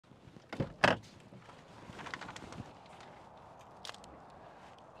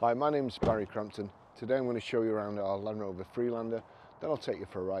Hi, my name's Barry Crampton. Today I'm going to show you around our Land Rover Freelander, then I'll take you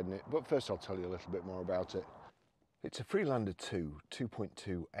for a ride in it, but first I'll tell you a little bit more about it. It's a Freelander 2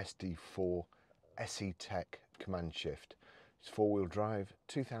 2.2 SD4 SE Tech CommandShift. It's four-wheel drive,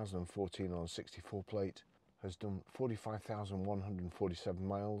 2014 on 64 plate, has done 45,147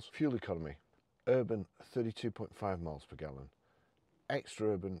 miles. Fuel economy, urban 32.5 miles per gallon, extra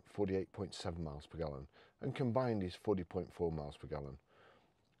urban 48.7 miles per gallon, and combined is 40.4 miles per gallon.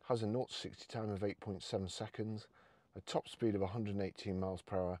 Has a 0 to 60 time of 8.7 seconds, a top speed of 118 miles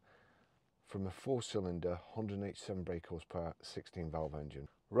per hour from a 4-cylinder 187 brake horsepower 16 valve engine.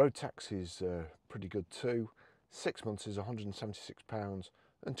 Road tax is pretty good too. 6 months is £176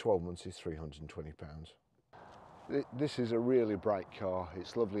 and 12 months is £320. This is a really bright car.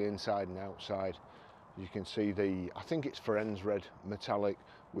 It's lovely inside and outside. You can see I think it's Firenze Red metallic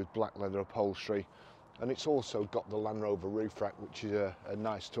with black leather upholstery. And it's also got the Land Rover roof rack, which is a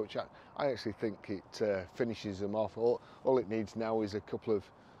nice touch. I actually think it finishes them off. All it needs now is a couple of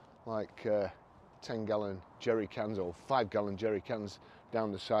like 10-gallon jerry cans or 5-gallon jerry cans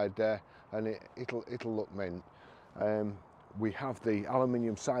down the side there, and it'll look mint. We have the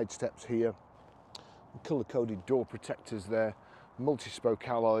aluminium side steps here, colour-coded door protectors there, multi-spoke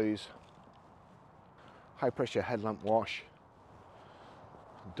alloys, high-pressure headlamp wash,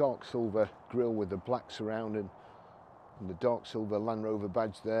 dark silver grille with the black surrounding and the dark silver Land Rover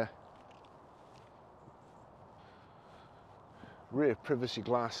badge there. Rear privacy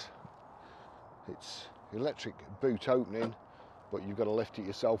glass. It's electric boot opening, but you've got to lift it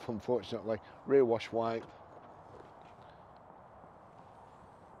yourself, unfortunately. Rear wash wipe.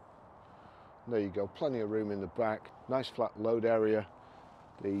 There you go, plenty of room in the back. Nice flat load area.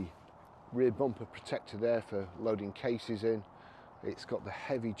 The rear bumper protector there for loading cases in. It's got the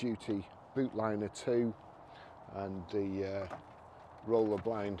heavy duty boot liner too, and the roller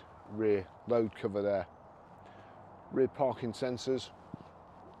blind rear load cover there. Rear parking sensors.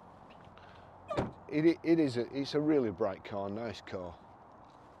 It's a really bright car, nice car.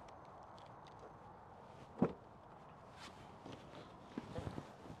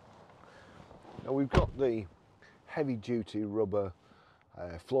 Now we've got the heavy duty rubber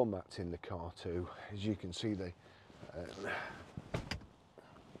floor mats in the car too. As you can see,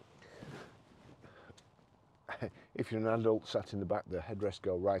 if you're an adult sat in the back, the headrests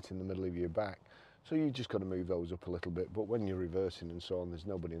go right in the middle of your back, so you just got to move those up a little bit. But when you're reversing and so on, there's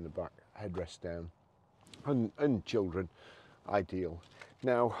nobody in the back, headrest down, and children, ideal.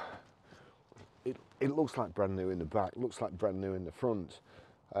 Now it looks like brand new in the back, looks like brand new in the front.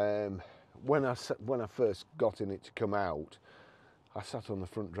 When I first got in it to come out, I sat on the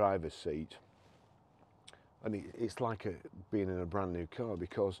front driver's seat, and it's like being in a brand new car,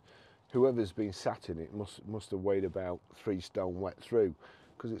 because whoever's been sat in it must have weighed about 3 stone wet through,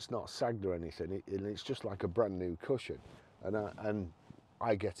 because it's not sagged or anything, and it's just like a brand new cushion. And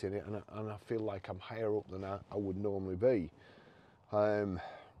I get in it and I feel like I'm higher up than I would normally be. I'm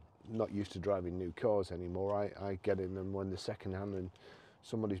not used to driving new cars anymore. I get in them when they're second hand and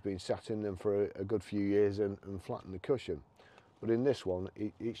somebody's been sat in them for a good few years and flattened the cushion. But in this one,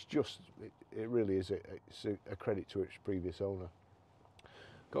 it really is a credit to its previous owner.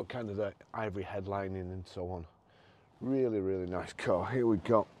 Got kind of the ivory headlining and so on. Really, really nice car. Here we've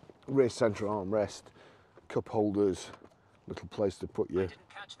got rear centre armrest, cup holders, little place to put your... I didn't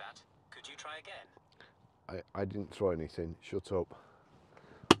catch that. Could you try again? I didn't throw anything, shut up.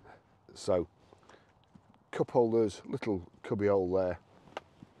 So, cup holders, little cubby hole there.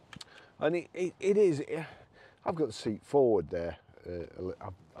 And it is, I've got the seat forward there.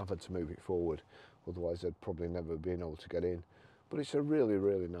 I've had to move it forward, otherwise I'd probably never been able to get in. But it's a really,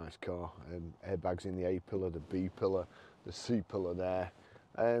 really nice car. Airbags in the A pillar, the B pillar, the C pillar there.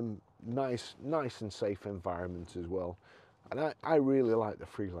 Nice and safe environment as well. And I really like the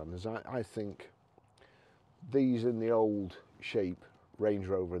Freelanders. I think these in the old shape Range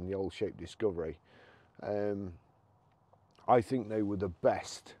Rover and the old shape Discovery, I think they were the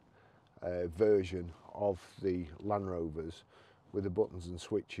best version of the Land Rovers, with the buttons and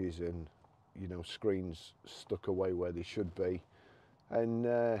switches and, you know, screens stuck away where they should be, and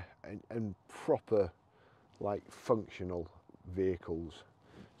proper, like, functional vehicles.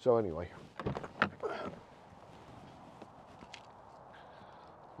 So anyway,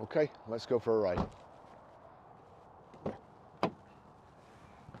 okay, let's go for a ride.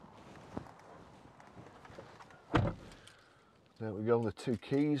 There we go, the 2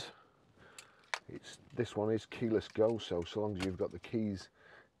 keys. This one is keyless go, so long as you've got the keys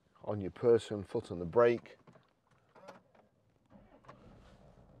on your person, foot on the brake,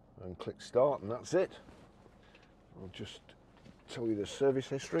 and click start, and that's it. I'll just tell you the service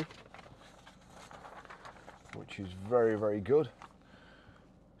history, which is very, very good.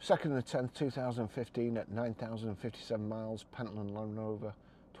 2nd of the 10th, 2015 at 9,057 miles, Pentland Land Rover.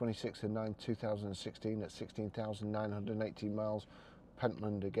 26th of 9th, 2016 at 16,918 miles,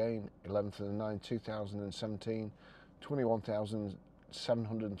 Pentland again. 11th of the 9th, 2017,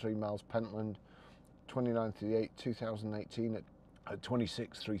 21,703 miles, Pentland. 29th of the 8th, 2018 at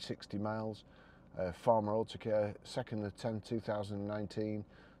 26,360 miles, Farmer Autocare. 2nd of the 10th, 2019,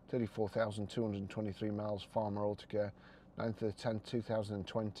 34,223 miles, Farmer Autocare. 9th of the 10th,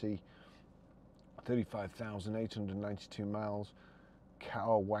 2020, 35,892 miles,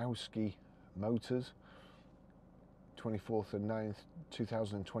 Karwowski Motors. 24th of 9th,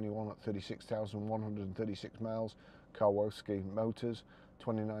 2021 at 36,136 miles, Karwowski Motors.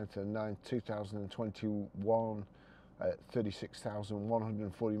 29th of 9th, 2021 at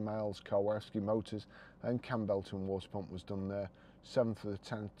 36,140 miles, Karwowski Motors, and cam belt and water pump was done there. 7th of the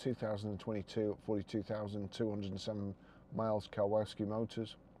 10th, 2022 at 42,207 miles, Karwowski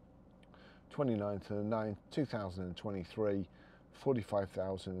Motors. 29th of the 9th, 2023,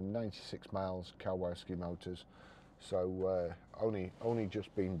 45,096 miles, Karwowski Motors. So only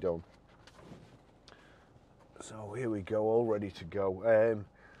just been done. So here we go, all ready to go.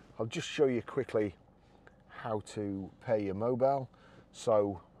 I'll just show you quickly how to pair your mobile.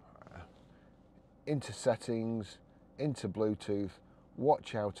 So into settings, into Bluetooth,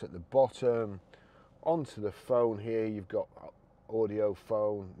 watch out at the bottom, onto the phone here, you've got audio,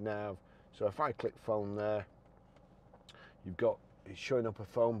 phone, nav. So if I click phone there, it's showing up a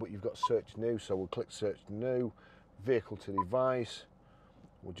phone, but you've got search new, so we'll click search new. Vehicle to device,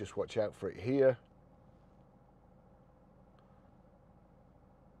 we'll just watch out for it here.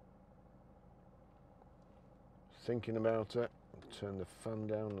 Thinking about it, turn the fan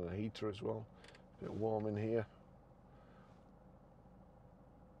down and the heater as well, a bit warm in here.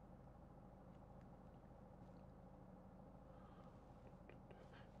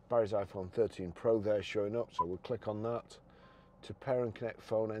 Barry's iPhone 13 Pro there showing up, so we'll click on that. To pair and connect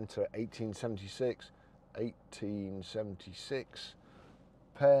phone, enter 1876, 1876,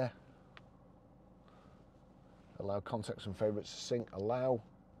 pair, allow contacts and favourites to sync, allow,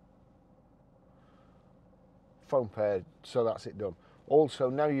 phone paired, so that's it done. Also,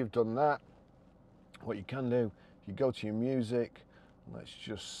 now you've done that, what you can do, you go to your music, let's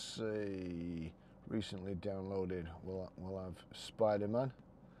just see, recently downloaded, we'll have Spider-Man,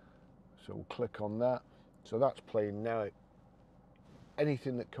 so we'll click on that, so that's playing now.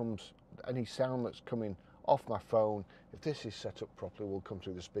 Anything that comes, any sound that's coming off my phone, if this is set up properly, will come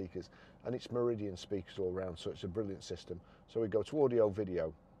through the speakers, and it's Meridian speakers all around, so it's a brilliant system. So we go to audio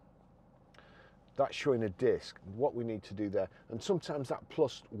video, that's showing a disc, what we need to do there, and sometimes that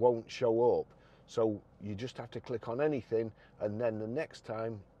plus won't show up, so you just have to click on anything, and then the next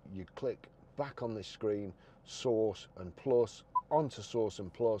time you click back on this screen, source and plus, onto source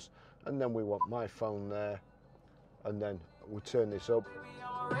and plus, and then we want my phone there, and then we'll turn this up.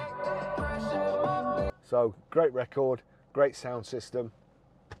 So great record, great sound system,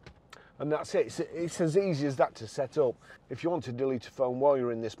 and that's it. It's as easy as that to set up. If you want to delete a phone while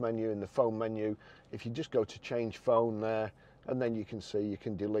you're in this menu, in the phone menu, if you just go to change phone there, and then you can see you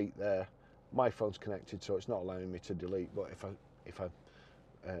can delete there. My phone's connected, so it's not allowing me to delete, but if I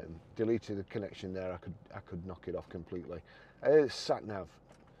deleted the connection there, I could knock it off completely. Sat Nav,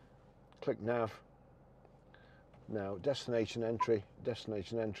 click Nav. Now destination entry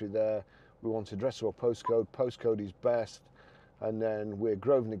there, we want address or postcode is best, and then we're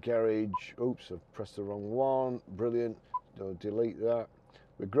Grosvenor Garage, oops, I've pressed the wrong one, brilliant, don't delete that.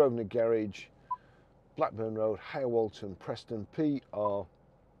 We're Grosvenor Garage, Blackburn Road, Higher Walton, Preston, PR5.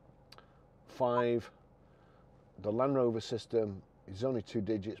 The Land Rover system is only 2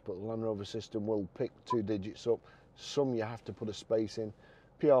 digits, but the Land Rover system will pick 2 digits up. Some you have to put a space in.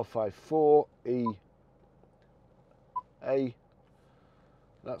 PR54E A,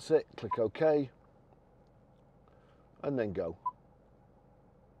 that's it, click OK, and then go.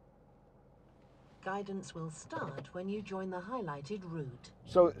 Guidance will start when you join the highlighted route.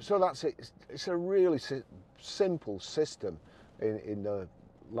 So that's it. It's a really simple system in the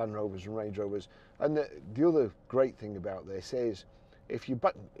Land Rovers and Range Rovers. And the other great thing about this is if you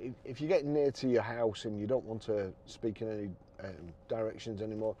get near to your house and you don't want to speak in any directions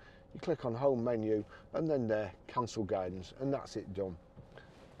anymore, you click on home menu and then there, cancel guidance, and that's it done.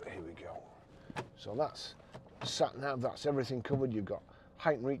 Here we go. So that's Sat Nav, that's everything covered. You've got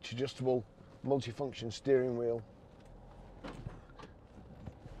height and reach adjustable, multifunction steering wheel.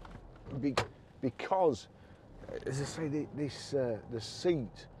 Because, as I say, the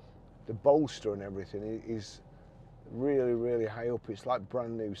seat, the bolster and everything is really, really high up. It's like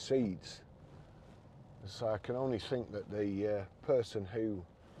brand new seats. So I can only think that the person who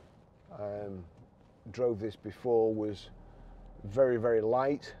drove this before was very, very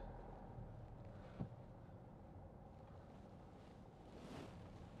light.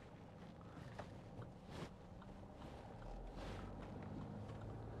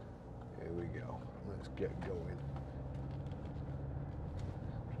 Here we go. Let's get going.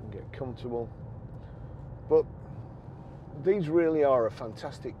 Get comfortable. But these really are a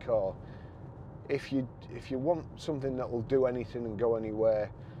fantastic car. If you want something that will do anything and go anywhere,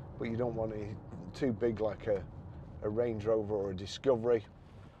 but you don't want it too big like a Range Rover or a Discovery,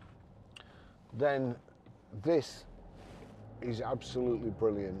 then this is absolutely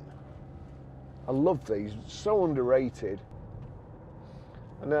brilliant. I love these, so underrated.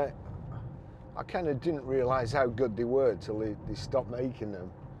 And I kind of didn't realise how good they were till they stopped making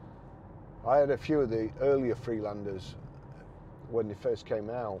them. I had a few of the earlier Freelanders when they first came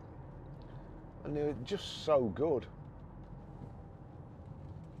out, and they were just so good.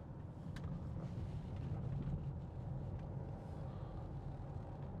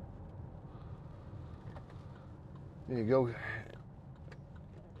 There you go.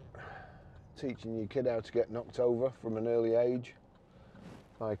 Teaching your kid how to get knocked over from an early age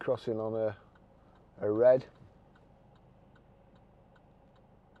by crossing on a red.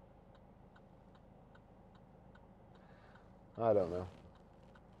 I don't know.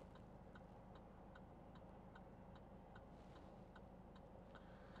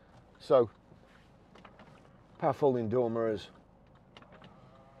 So, power folding door mirrors.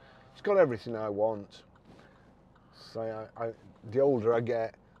 It's got everything I want. So the older I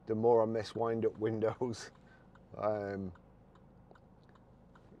get, the more I miss wind-up windows.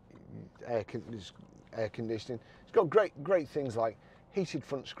 Air conditioning. It's got great things like heated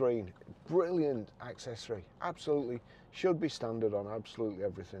front screen. Brilliant accessory. Absolutely should be standard on absolutely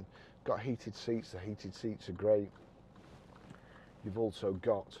everything. Got heated seats. The heated seats are great. You've also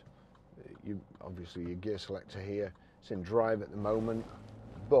got obviously your gear selector here. It's in drive at the moment,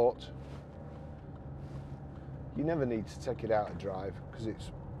 but you never need to take it out of drive because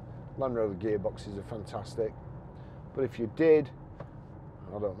it's Land Rover gearboxes are fantastic. But if you did,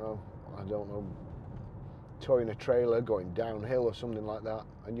 I don't know, towing a trailer going downhill or something like that,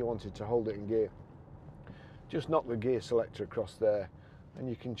 and you wanted to hold it in gear, just knock the gear selector across there and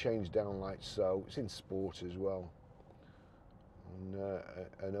you can change down like so. It's in sport as well,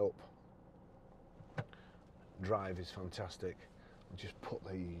 and up. Drive is fantastic. I'll just put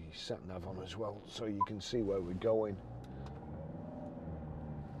the Sat Nav on as well so you can see where we're going.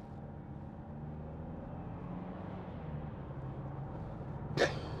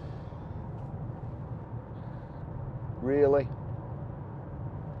 Really?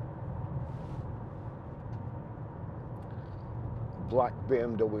 Black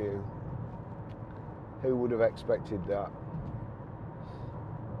BMW. Who would have expected that?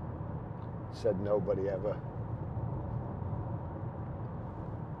 Said nobody ever.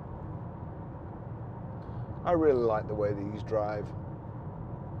 I really like the way these drive.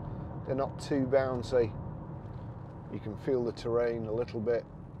 They're not too bouncy. You can feel the terrain a little bit.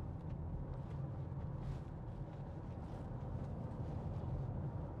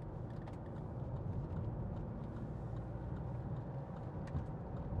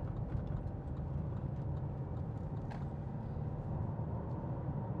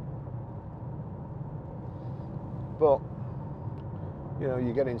 But, you know,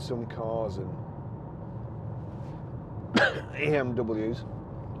 you get in some cars and EMWs,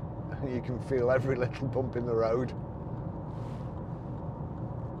 and you can feel every little bump in the road.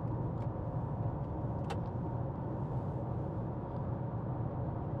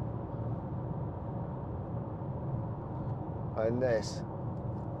 And this,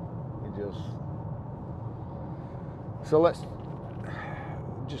 you just... So let's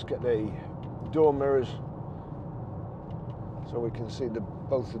just get the door mirrors so we can see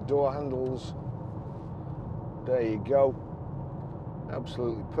both the door handles. There you go.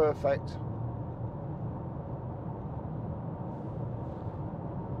 Absolutely perfect.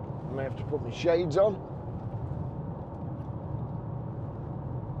 I may have to put my shades on.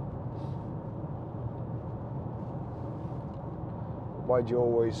 Why do you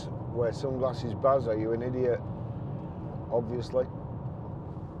always wear sunglasses, Baz? Are you an idiot? Obviously.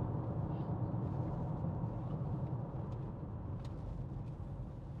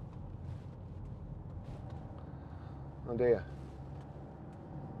 Oh dear.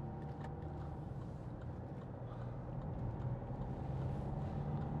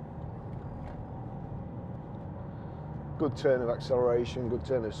 Good turn of acceleration, good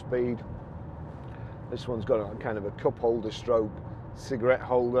turn of speed. This one's got a kind of a cup holder stroke cigarette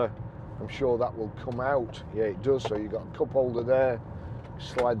holder. I'm sure that will come out. Yeah, it does. So you've got a cup holder there.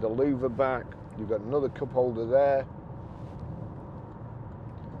 Slide the louver back. You've got another cup holder there.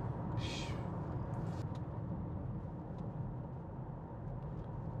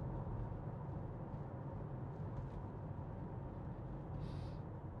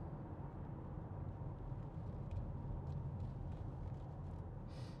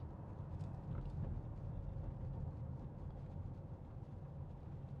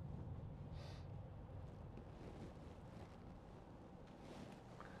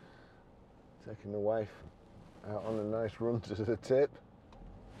 Taking the wife out on a nice run to the tip.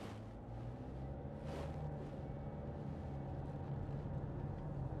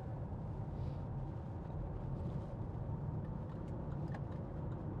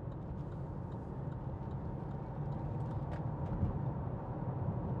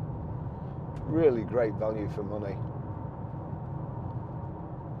 Really great value for money.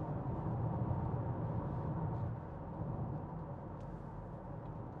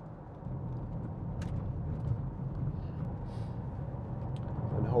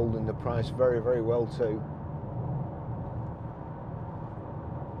 Holding the price very, very well too.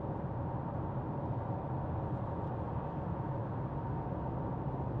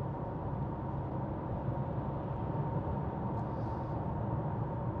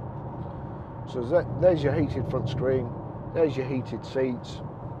 So there's your heated front screen, there's your heated seats,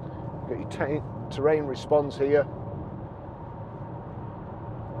 you've got your terrain response here.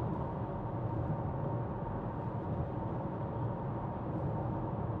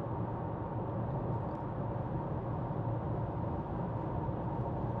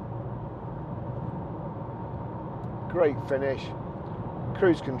 Great finish,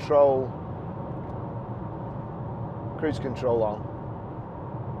 cruise control on.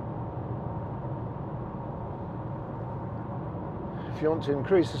 If you want to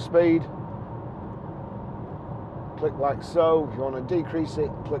increase the speed, click like so. If you want to decrease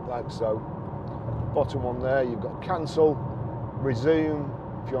it, click like so. Bottom one there, you've got cancel, resume.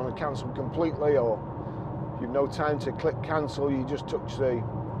 If you want to cancel completely, or you've no time to click cancel, you just touch the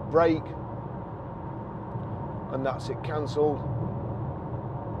brake and that's it cancelled.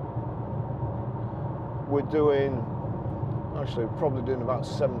 We're doing, actually we're probably doing about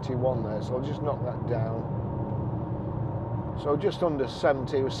 71 there, so I'll just knock that down. So just under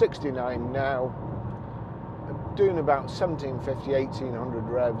 70, we're 69 now. I'm doing about 1750, 1800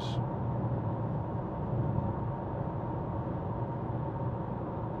 revs.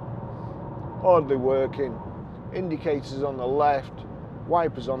 Hardly working. Indicators on the left,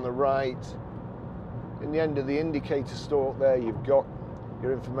 wipers on the right. In the end of the indicator stalk there, you've got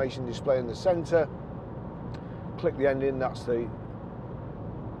your information display in the centre. Click the end in, that's the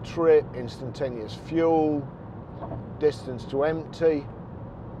trip, instantaneous fuel, distance to empty,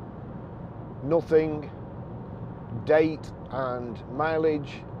 nothing, date and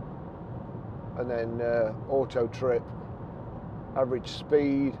mileage, and then auto trip, average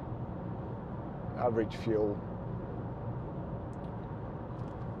speed, average fuel.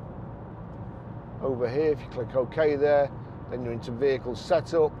 Over here, if you click OK there, then you're into vehicle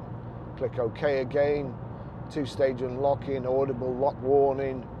setup. Click OK again. Two-stage unlocking, audible lock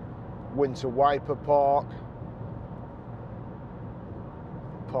warning, winter wiper park.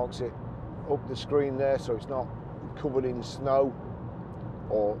 Parks it up the screen there so it's not covered in snow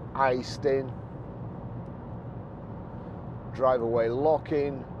or iced in. Drive away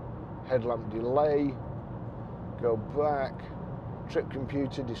locking, headlamp delay, go back, trip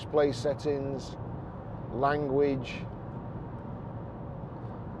computer display settings, language,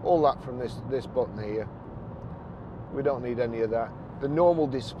 all that from this button here. We don't need any of that. The normal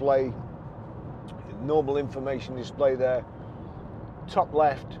display, normal information display there, top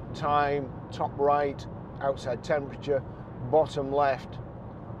left time, top right outside temperature, bottom left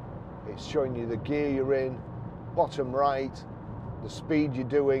it's showing you the gear you're in, bottom right the speed you're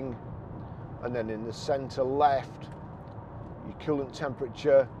doing, and then in the center left your coolant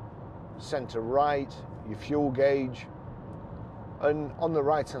temperature, center right your fuel gauge, and on the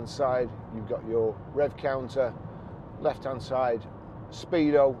right hand side you've got your rev counter, left hand side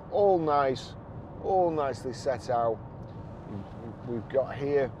speedo, all nice, all nicely set out. We've got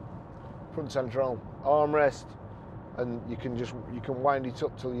here front central armrest, and you can wind it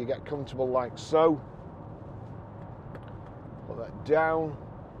up till you get comfortable like so. Put that down.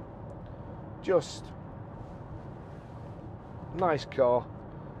 Just nice car,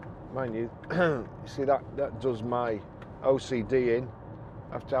 mind you. You see that does my OCD in.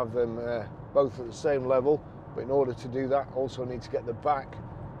 I have to have them both at the same level, but in order to do that, also need to get the back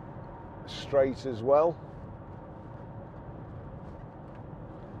straight as well.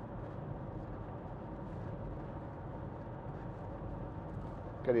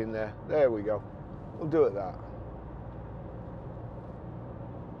 Get in there. There we go. We'll do it that.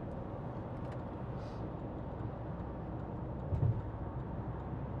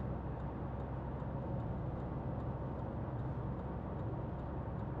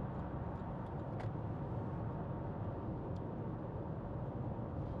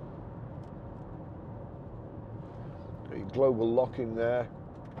 Got your global lock in there,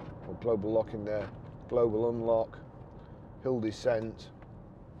 or global lock in there, global unlock, hill descent.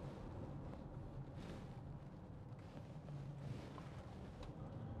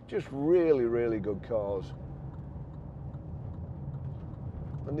 Just really, really good cars.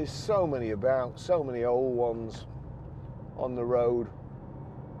 And there's so many about, so many old ones on the road.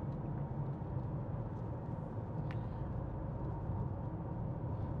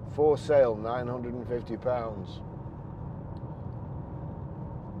 For sale, £950.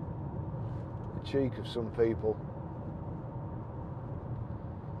 The cheek of some people.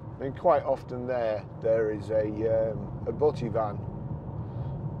 I mean, quite often there is a butty van.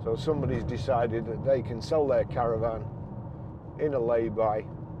 So somebody's decided that they can sell their caravan in a lay-by.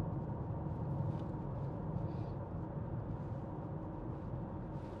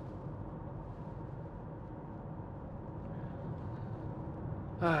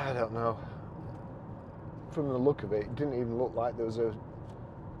 I don't know. From the look of it, it didn't even look like there was a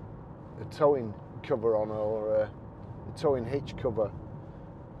towing cover on, or a towing hitch cover.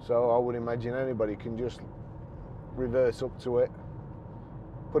 So I would imagine anybody can just reverse up to it,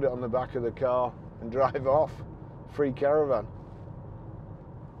 put it on the back of the car and drive off. Free caravan.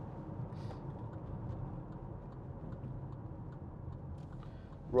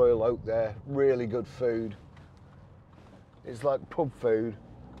 Royal Oak there, really good food. It's like pub food,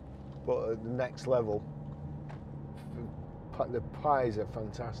 but at the next level. The pies are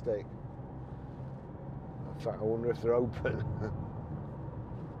fantastic. In fact, I wonder if they're open.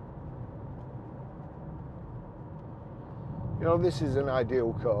 You know, this is an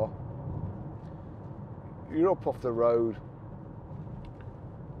ideal car. You're up off the road.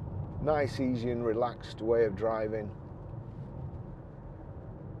 Nice, easy and relaxed way of driving.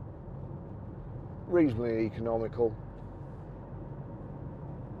 Reasonably economical.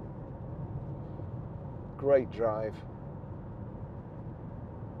 Great drive.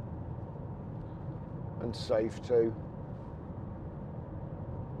 And safe too.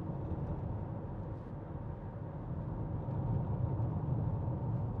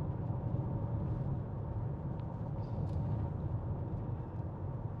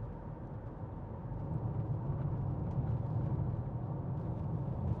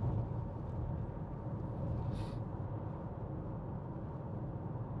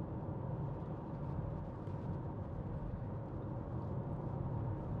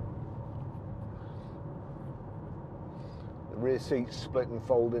 Rear seats split and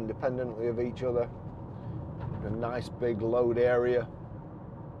fold independently of each other. A nice big load area.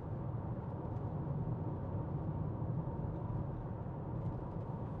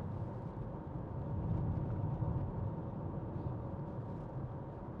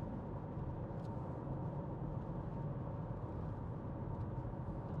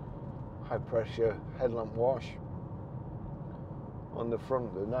 High pressure headlamp wash on the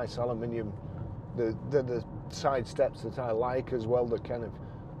front, the nice aluminium, the side steps that I like as well. They're kind of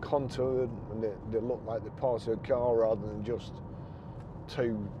contoured and they look like they're part of a car rather than just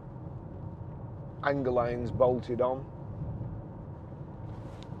two angle irons bolted on.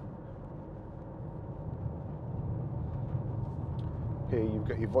 Here you've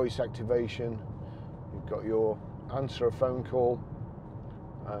got your voice activation, you've got your answer a phone call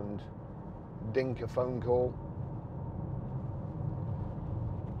and dink a phone call.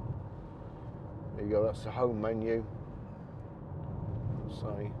 There you go, that's the home menu.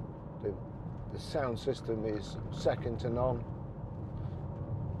 So the sound system is second to none.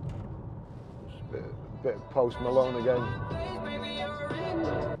 Just a bit of Post Malone again.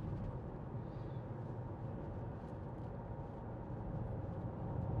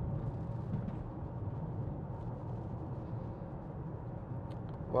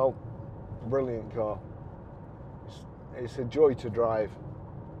 Well, brilliant car. It's a joy to drive.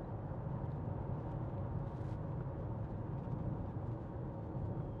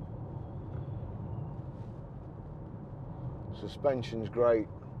 Suspension's great.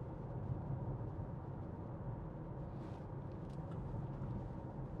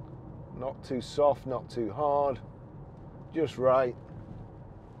 Not too soft, not too hard, just right.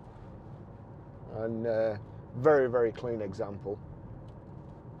 And very, very clean example.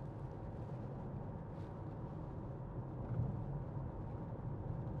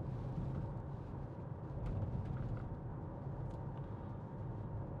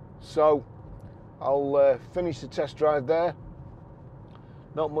 So I'll finish the test drive there.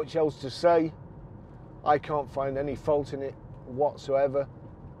 Not much else to say. I can't find any fault in it whatsoever.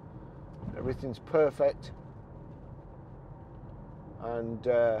 Everything's perfect, and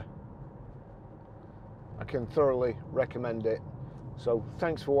I can thoroughly recommend it. So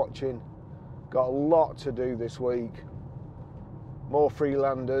thanks for watching. Got a lot to do this week. More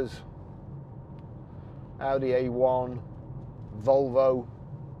Freelanders, Audi A1, Volvo,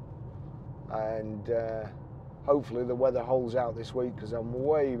 and hopefully the weather holds out this week because I'm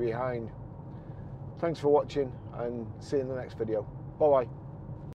way behind. Thanks for watching, and see you in the next video. Bye bye.